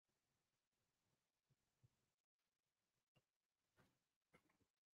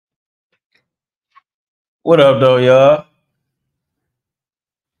What up, though, y'all?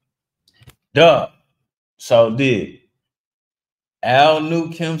 Duh. So did Al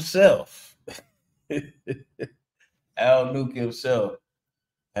Nuke himself. Al Nuke himself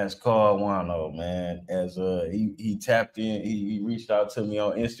has called Juan-O, man. As he tapped in, he reached out to me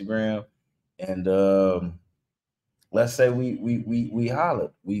on Instagram, and let's say we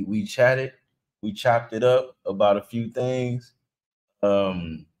hollered, we chatted, we chopped it up about a few things.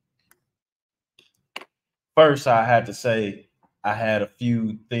 Um, First, I had to say I had a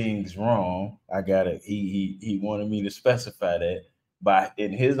few things wrong. I got it. He wanted me to specify that, but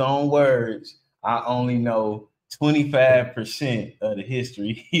in his own words, I only know 25% of the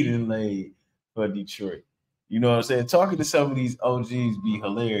history he done laid for Detroit. You know what I'm saying? Talking to some of these OGs be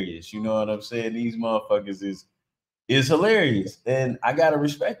hilarious. You know what I'm saying? These motherfuckers is hilarious, and I gotta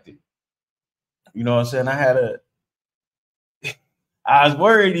respect it. You know what I'm saying? I was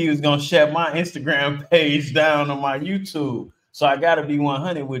worried he was gonna shut my Instagram page down on my YouTube. So I gotta be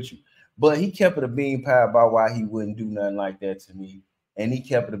 100 with you. But he kept it a bean pie about why he wouldn't do nothing like that to me. And he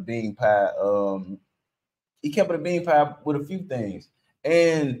kept it a bean pie. He kept it a bean pie with a few things.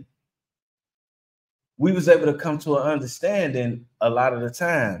 And we was able to come to an understanding a lot of the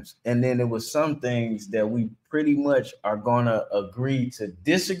times. And then there was some things that we pretty much are gonna agree to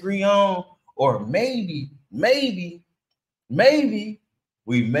disagree on, or maybe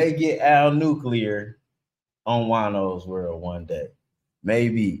we may get Al Nuclear on Wano's world one day.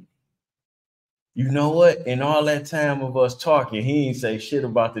 Maybe. You know what? In all that time of us talking, he ain't say shit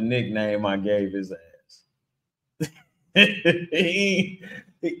about the nickname I gave his ass.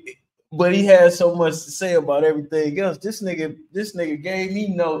 But he had so much to say about everything else. This nigga gave me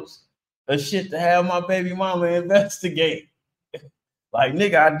notes of shit to have my baby mama investigate. Like,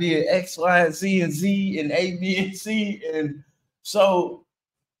 nigga, I did X, Y, and Z and A, B, and C. And so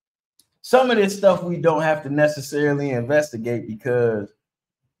some of this stuff we don't have to necessarily investigate, because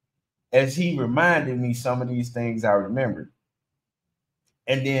as he reminded me some of these things I remembered.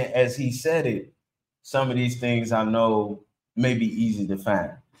 And then as he said it, some of these things I know may be easy to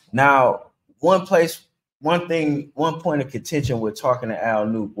find. Now, one point of contention with talking to Al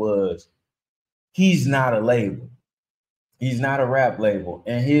Nuke was he's not a label. He's not a rap label.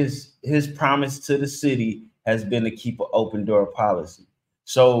 And his promise to the city has been to keep an open door policy.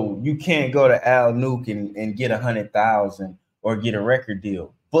 So you can't go to Al Nuke and get 100,000 or get a record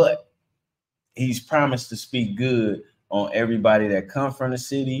deal. But he's promised to speak good on everybody that come from the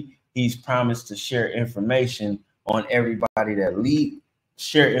city. He's promised to share information on everybody that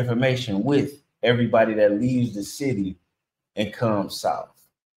share information with everybody that leaves the city and comes south.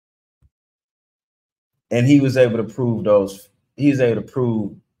 And he was able to prove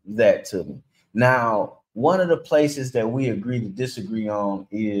that to me. Now, one of the places that we agree to disagree on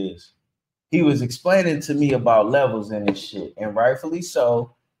is he was explaining to me about levels in this shit, and rightfully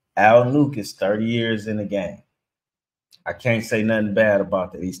so. Al Nuke is 30 years in the game. I can't say nothing bad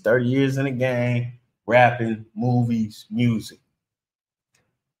about that. He's 30 years in the game, rapping, movies, music,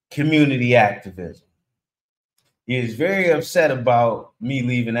 community activism. He is very upset about me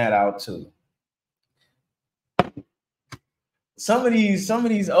leaving that out too. Some of these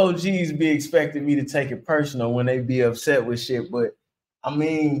OGs be expecting me to take it personal when they be upset with shit, but I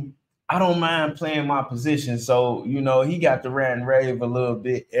mean, I don't mind playing my position. So, he got to rant and rave a little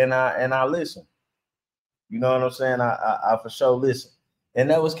bit, and I listen. You know what I'm saying? I for sure listen.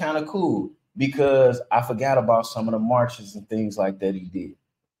 And that was kind of cool, because I forgot about some of the marches and things like that he did.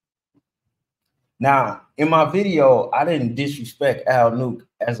 Now, in my video, I didn't disrespect Al Nuke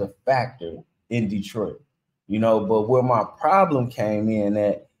as a factor in Detroit, but where my problem came in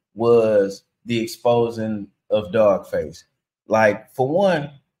at was the exposing of Dogface. Like, for one,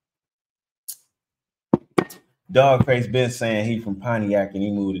 Dogface been saying he from Pontiac and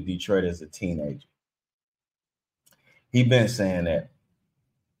he moved to Detroit as a teenager. He been saying that.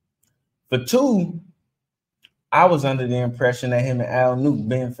 For two, I was under the impression that him and Al Nuke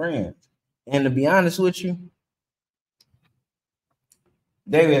been friends. And to be honest with you,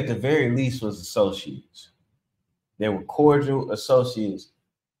 they at the very least was associates. They were cordial associates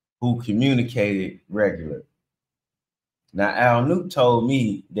who communicated regularly. Now, Al Nuke told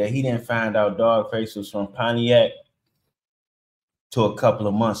me that he didn't find out Dogface was from Pontiac till a couple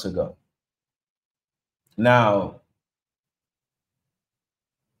of months ago. Now,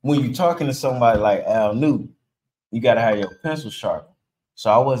 when you're talking to somebody like Al Nuke, you got to have your pencil sharp.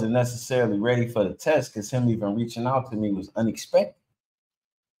 So I wasn't necessarily ready for the test, because him even reaching out to me was unexpected.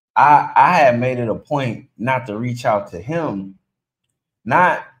 I had made it a point not to reach out to him,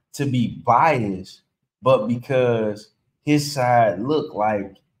 not to be biased, but because his side looked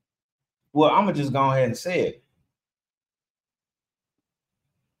like Well, I'm gonna just go ahead and say it.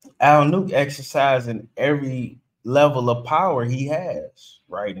 Al Nuke exercising every level of power he has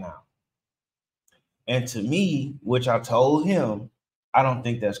right now. And to me, which I told him, I don't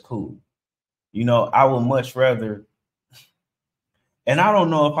think that's cool. You know, I would much rather, and I don't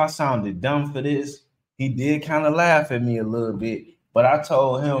know if I sounded dumb for this. He did kind of laugh at me a little bit, but I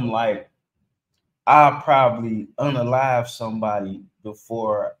told him, like, I'll probably unalive somebody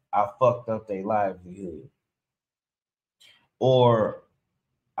before I fucked up their livelihood, or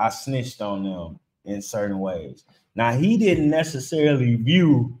I snitched on them in certain ways. Now, he didn't necessarily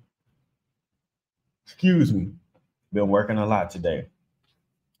view, excuse me, been working a lot today.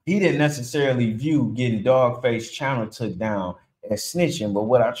 He didn't necessarily view getting Dogface channel took down as snitching, but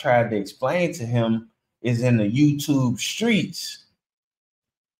what I tried to explain to him is in the YouTube streets,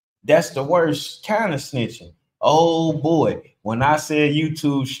 that's the worst kind of snitching. Oh boy, when I said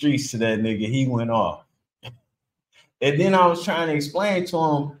YouTube streets to that nigga, he went off. And then I was trying to explain to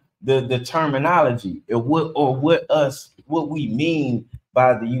him the terminology and what we mean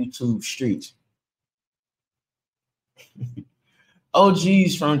by the YouTube streets.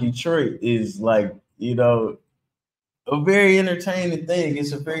 OGs from Detroit is like, you know, a very entertaining thing.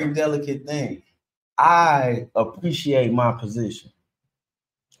 It's a very delicate thing. I appreciate my position.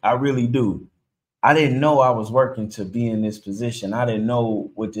 I really do. I didn't know I was working to be in this position. I didn't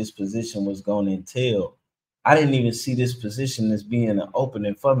know what this position was going to entail. I didn't even see this position as being an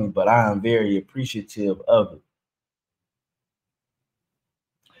opening for me, but I am very appreciative of it.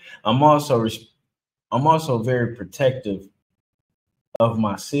 I'm also very protective of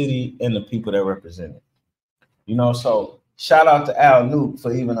my city and the people that represent it. You know, so shout out to Al Nuke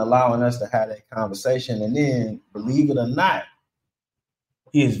for even allowing us to have that conversation. And then, believe it or not,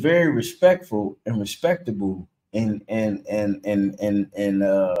 he is very respectful and respectable and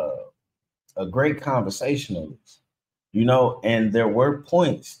a great conversationalist. You know, and there were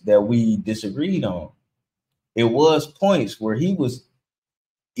points that we disagreed on. It was points where he was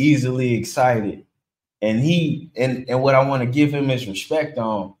easily excited, and what I want to give him his respect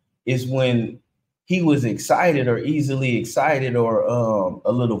on is when he was excited or easily excited or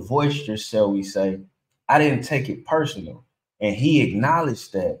a little boisterous, shall we say, I didn't take it personal, and he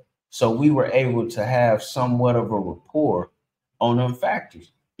acknowledged that. So we were able to have somewhat of a rapport on them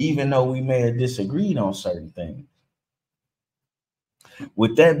factors, even though we may have disagreed on certain things.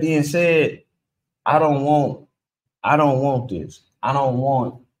 With that being said, I don't want this. I don't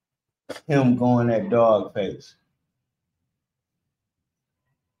want him going at dog face.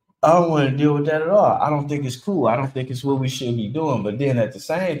 I don't want to deal with that at all. I don't think it's cool. I don't think it's what we should be doing. But then at the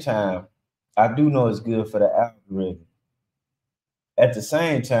same time, I do know it's good for the algorithm. At the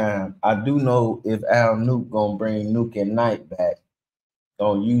same time, I do know if Al Nuke gonna bring Nuke at Night back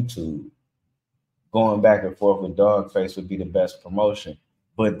on YouTube, going back and forth with Dogface would be the best promotion.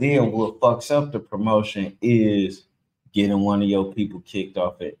 But then what fucks up the promotion is getting one of your people kicked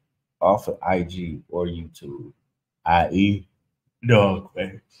off of IG or YouTube, i.e.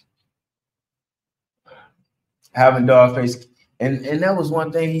 Dogface. Having Dogface, and that was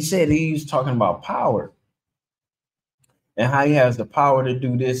one thing he said. He was talking about power and how he has the power to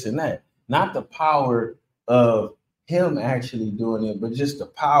do this and that. Not the power of him actually doing it, but just the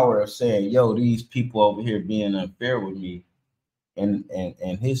power of saying, yo, these people over here being unfair with me, and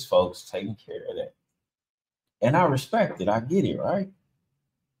his folks taking care of that. And I respect it. I get it, right?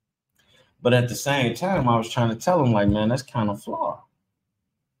 But at the same time, I was trying to tell him, like, man, that's kind of flawed.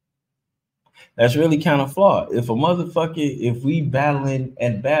 That's really kind of flawed. If we battling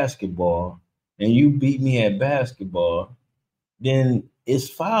at basketball and you beat me at basketball, then it's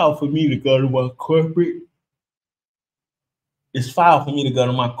foul for me to go to my corporate. It's foul for me to go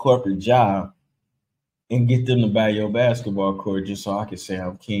to my corporate job and get them to buy your basketball court just so I can say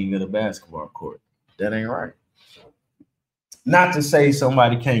I'm king of the basketball court. That ain't right. Not to say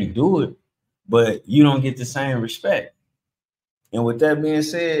somebody can't do it, but you don't get the same respect. And with that being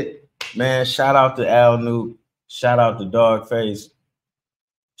said, man, shout out to Al Nuke, shout out to Dogface,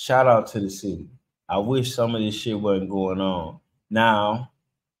 shout out to the city. I wish some of this shit wasn't going on. Now,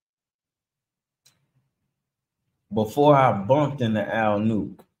 before I bumped into Al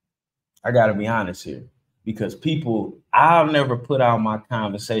Nuke, I gotta be honest here, because I'll never put out my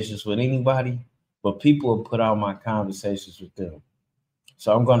conversations with anybody, but people will put out my conversations with them.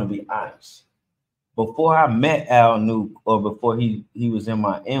 So I'm gonna be honest. Before I met Al Nuke, or before he was in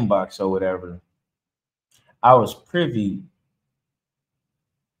my inbox or whatever, I was privy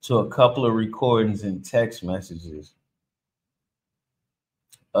to a couple of recordings and text messages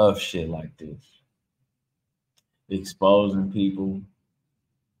of shit like this. Exposing people,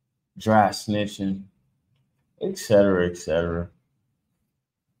 dry snitching, etc., etc.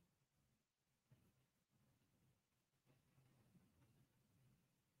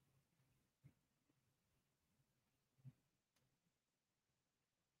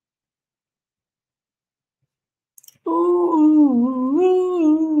 Ooh.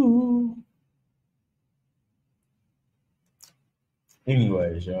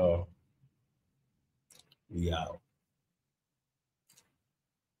 Anyways, y'all, we out.